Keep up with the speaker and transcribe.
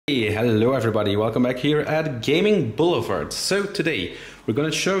Hey, hello everybody, welcome back here at Gaming Boulevard. So today we're going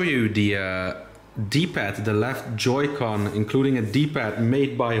to show you the D-pad, the left Joy-Con, including a D-pad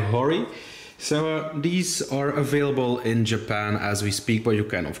made by Hori. So these are available in Japan as we speak, but you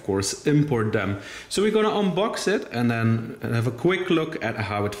can of course import them. So we're going to unbox it and then have a quick look at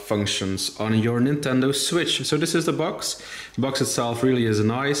how it functions on your Nintendo Switch. So this is the box. The box itself really is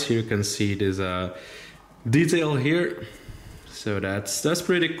nice. Here you can see this detail here. So that's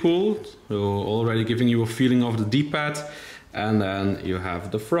pretty cool. So already giving you a feeling of the D-pad. And then you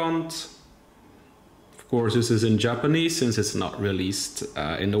have the front. Of course, this is in Japanese since it's not released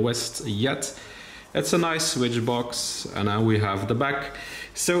in the West yet. It's a nice switch box. And now we have the back.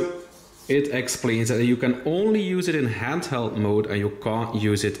 So it explains that you can only use it in handheld mode and you can't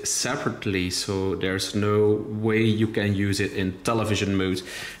use it separately. So there's no way you can use it in television mode.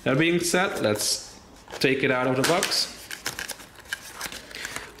 That being said, let's take it out of the box.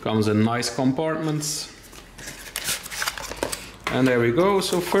 Comes in nice compartments. And there we go.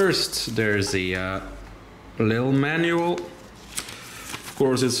 So first there's a little manual. Of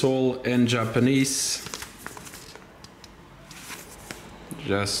course it's all in Japanese.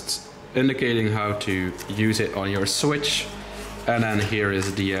 Just indicating how to use it on your Switch. And then here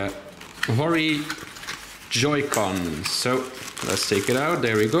is the Hori Joy-Con. So let's take it out.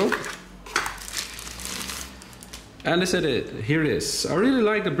 There we go. And this is it. Here it is. I really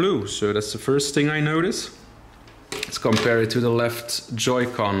like the blue, so that's the first thing I notice. Let's compare it to the left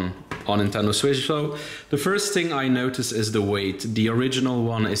Joy-Con on Nintendo Switch. So the first thing I notice is the weight. The original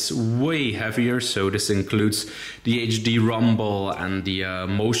one is way heavier, so this includes the HD rumble and the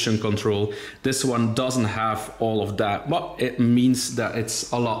motion control. This one doesn't have all of that, but it means that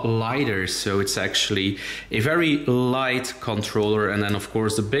it's a lot lighter, so it's actually a very light controller. And then of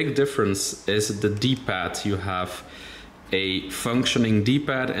course the big difference is the D-pad. You have a functioning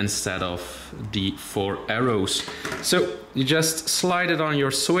D-pad instead of the 4 arrows. So you just slide it on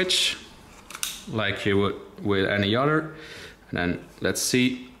your Switch like you would with any other. And then let's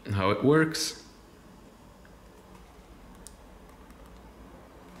see how it works.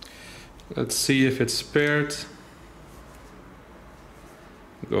 Let's see if it's paired.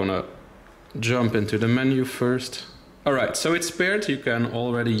 I'm gonna jump into the menu first. Alright, so it's paired, you can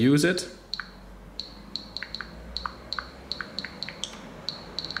already use it.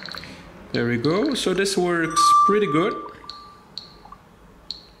 There we go, so this works pretty good.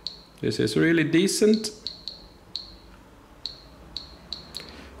 This is really decent.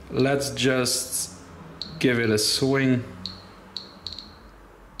 Let's just give it a swing.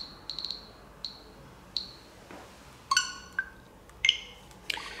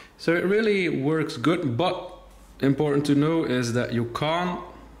 So it really works good, but important to know is that you can't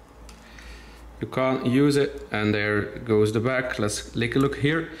use it. And there goes the back. Let's take a look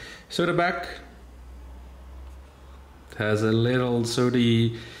here. So the back has a little, so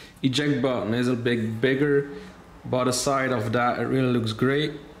the eject button is a bit bigger, but aside of that it really looks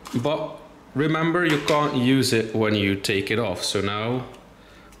great. But remember, you can't use it when you take it off. So now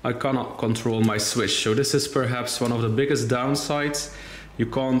I cannot control my Switch. So this is perhaps one of the biggest downsides. You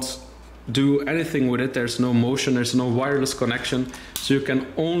can't do anything with it. There's no motion, there's no wireless connection, so you can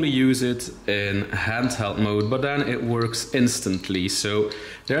only use it in handheld mode, but then it works instantly. So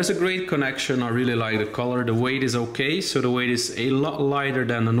there's a great connection. I really like the color. The weight is okay, so the weight is a lot lighter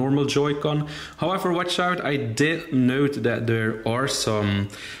than the normal Joy-Con. However, watch out, I did note that there are some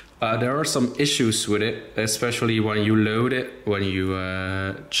issues with it, especially when you load it. When you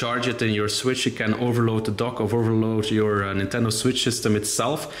charge it in your Switch, you can overload the dock or overload your Nintendo Switch system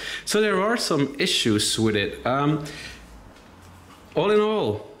itself. So there are some issues with it. All in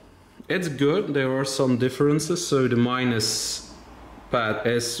all, it's good. There are some differences. So the minus pad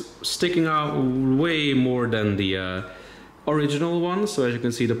is sticking out way more than the original one. So as you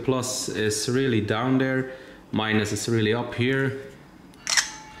can see, the plus is really down there. Minus is really up here.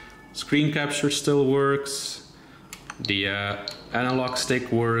 Screen capture still works, the analog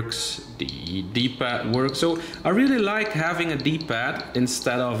stick works, the D-pad works. So I really like having a D-pad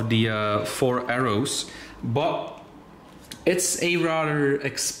instead of the 4 arrows, but it's a rather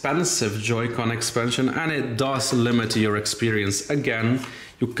expensive Joy-Con expansion and it does limit your experience. Again,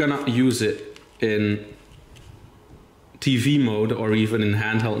 you cannot use it in TV mode or even in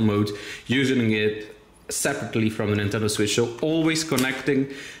handheld mode using it separately from the Nintendo Switch. So always connecting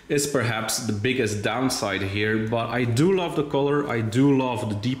is perhaps the biggest downside here, but I do love the color. I do love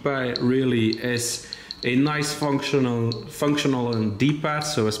the D-pad. It really is a nice functional D-pad,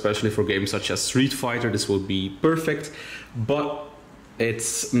 so especially for games such as Street Fighter this will be perfect. But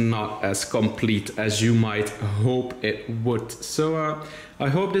it's not as complete as you might hope it would. So I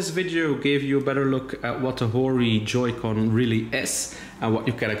hope this video gave you a better look at what a Hori Joy-Con really is and what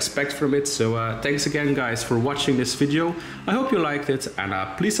you can expect from it. So thanks again guys for watching this video. I hope you liked it, and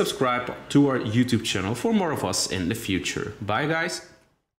please subscribe to our YouTube channel for more of us in the future. Bye guys.